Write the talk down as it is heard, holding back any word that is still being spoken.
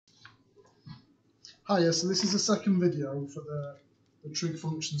Hiya, so this is the second video for the trig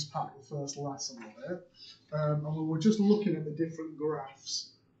functions pack, the first lesson of it. And we were just looking at the different graphs.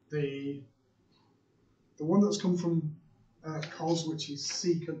 The one that's come from cos, which is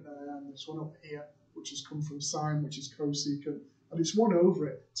secant there, and this one up here, which has come from sine, which is cosecant, and it's 1 over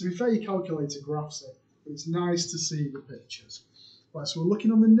it. To be fair, your calculator graphs it, but it's nice to see the pictures. Right, so we're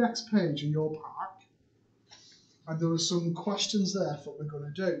looking on the next page in your pack, and there are some questions there for what we're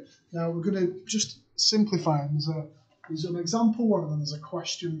going to do. Now we're going to just simplify them. There's an example one, and then there's a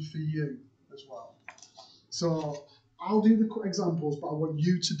question for you as well. So I'll do the examples, but I want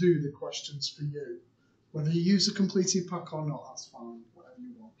you to do the questions for you. Whether you use a completed pack or not, that's fine, whatever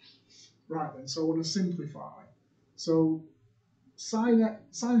you want. Right then, so I want to simplify. So sine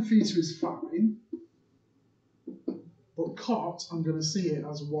theta is fine, but cot, I'm going to see it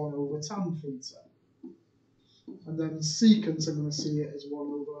as 1 over tan theta. And then secant, I'm going to see it as 1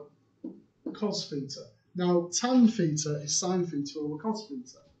 over cos theta. Now, tan theta is sine theta over cos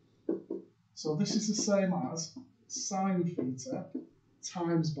theta. So this is the same as sine theta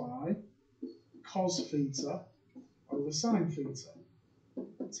times by cos theta over sine theta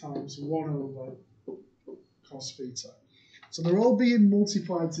times 1 over cos theta. So they're all being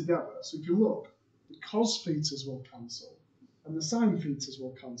multiplied together. So if you look, the cos thetas will cancel and the sine thetas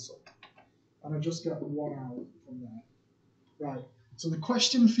will cancel. And I just get 1 out from there. Right, so the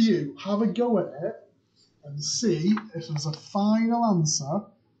question for you, have a go at it and see if there's a final answer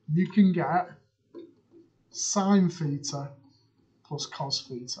you can get sine theta plus cos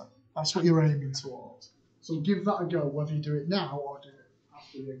theta. That's what you're aiming towards. So give that a go, whether you do it now or do it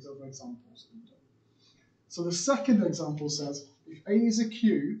after the other examples. So the second example says, if A is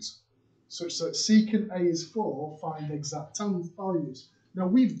acute, such that secant A is 4, find exact tan values. Now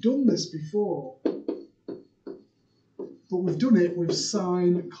we've done this before, but we've done it with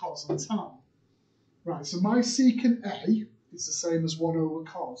sine, cos and tan. Right, so my secant A is the same as 1 over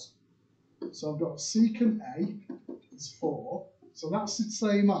cos. So I've got secant A is 4, so that's the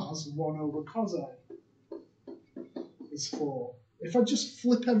same as 1 over cos A is 4. If I just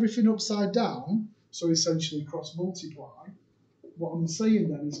flip everything upside down, so essentially cross multiply, what I'm saying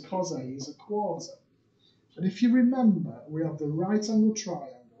then is cos A is a quarter. And if you remember, we have the right angle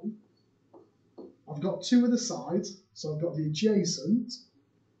triangle. I've got 2 of the sides, so I've got the adjacent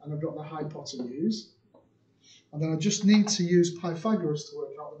and I've got the hypotenuse. And then I just need to use Pythagoras to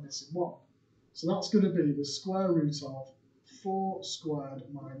work out the missing one. So that's going to be the square root of 4 squared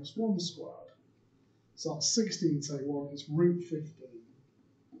minus 1 squared. So that's 16 take 1, it's root 15.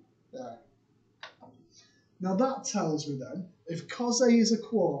 There. Now that tells me then, if cos A is a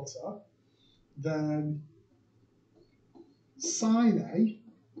quarter, then sine A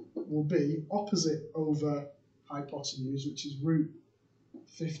will be opposite over hypotenuse, which is root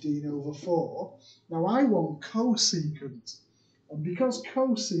 15 over 4. Now I want cosecant, and because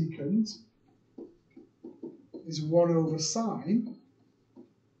cosecant is 1 over sine,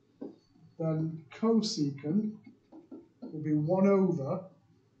 then cosecant will be 1 over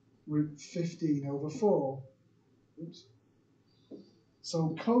root 15 over 4. Oops.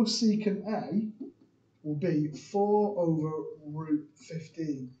 So cosecant A will be 4 over root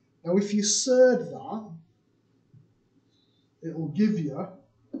 15. Now if you surd that, it will give you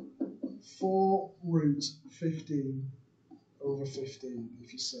 4 root 15 over 15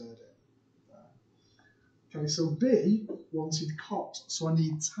 if you surd it. Okay, so B wanted cot, so I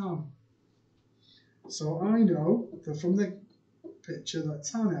need tan. So I know that from the picture that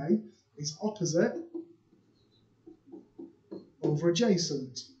tan A is opposite over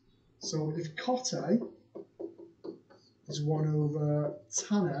adjacent. So if cot A is 1 over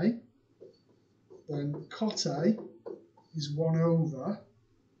tan A, then cot A is 1 over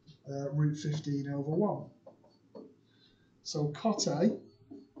root 15 over 1. So cot A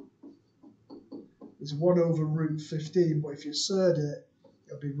is 1 over root 15, but if you surd it,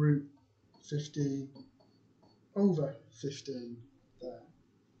 it'll be root 15 over 15 there.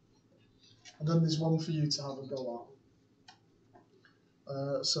 And then there's one for you to have a go at.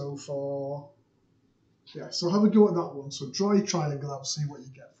 So have a go at that one. So draw your triangle out and see what you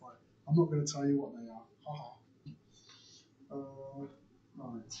get for it. I'm not going to tell you what they are. Haha.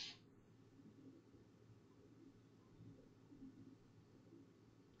 Right.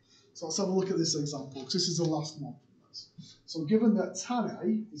 So let's have a look at this example, because this is the last one from this. So given that tan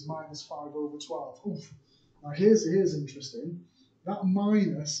A is minus 5 over 12. Oof. Now here's interesting. That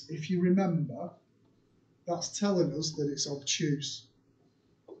minus, if you remember, that's telling us that it's obtuse.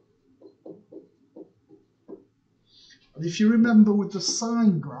 And if you remember with the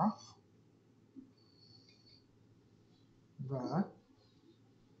sine graph, there,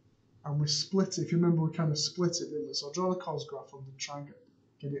 and we split it. If you remember, we kind of split it, didn't we? So I'll draw the cos graph and then try and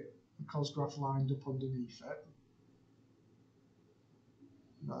get it, the cos graph lined up underneath it.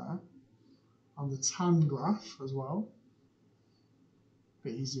 There. And the tan graph as well. A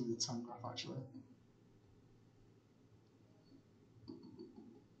bit easier with the tan graph actually.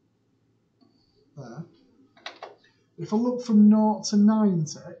 There. If I look from 0 to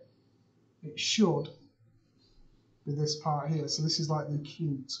 90, it should be this part here. So this is like the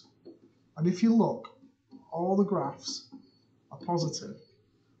acute. And if you look, all the graphs are positive,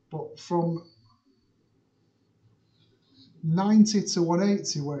 but from 90 to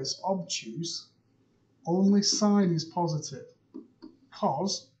 180, where it's obtuse, only sine is positive.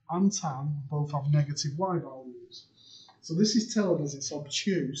 Cos and tan both have negative y values. So this is telling us it's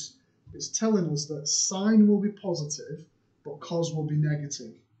obtuse. It's telling us that sine will be positive, but cos will be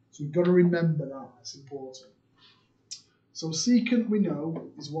negative. So we've got to remember that, it's important. So secant we know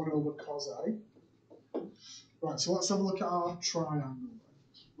is 1 over cos A. Right, so let's have a look at our triangle.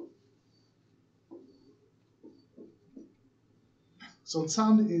 So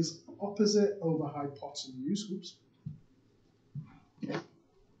tan is opposite over hypotenuse. Oops.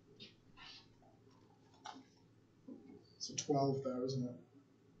 So 12 there, isn't it?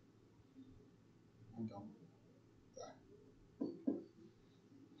 Hang on. There.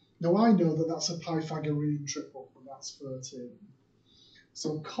 Now I know that that's a Pythagorean triple, and that's 13.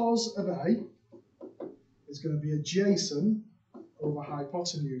 So cos of A is going to be adjacent over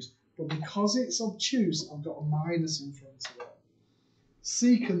hypotenuse. But because it's obtuse, I've got a minus in front of it.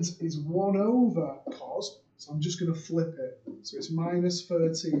 Secant is 1 over cos, so I'm just going to flip it. So it's minus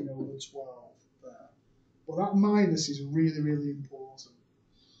 13 over 12 there. But that minus is really, really important.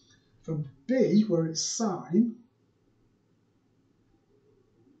 For B, where it's sine,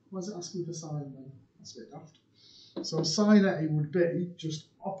 why is it asking for sine then? That's a bit daft. So sine A would be just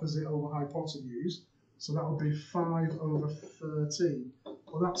opposite over hypotenuse. So that would be 5 over 13.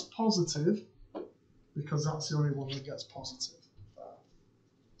 Well, that's positive because that's the only one that gets positive.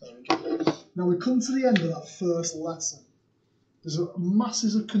 There we go. Now we come to the end of that first lesson. There's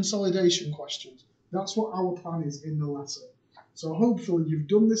masses of consolidation questions. That's what our plan is in the lesson. So hopefully you've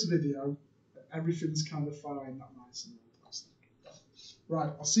done this video and everything's kind of fine, that nice and nice.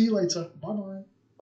 Right, I'll see you later. Bye bye.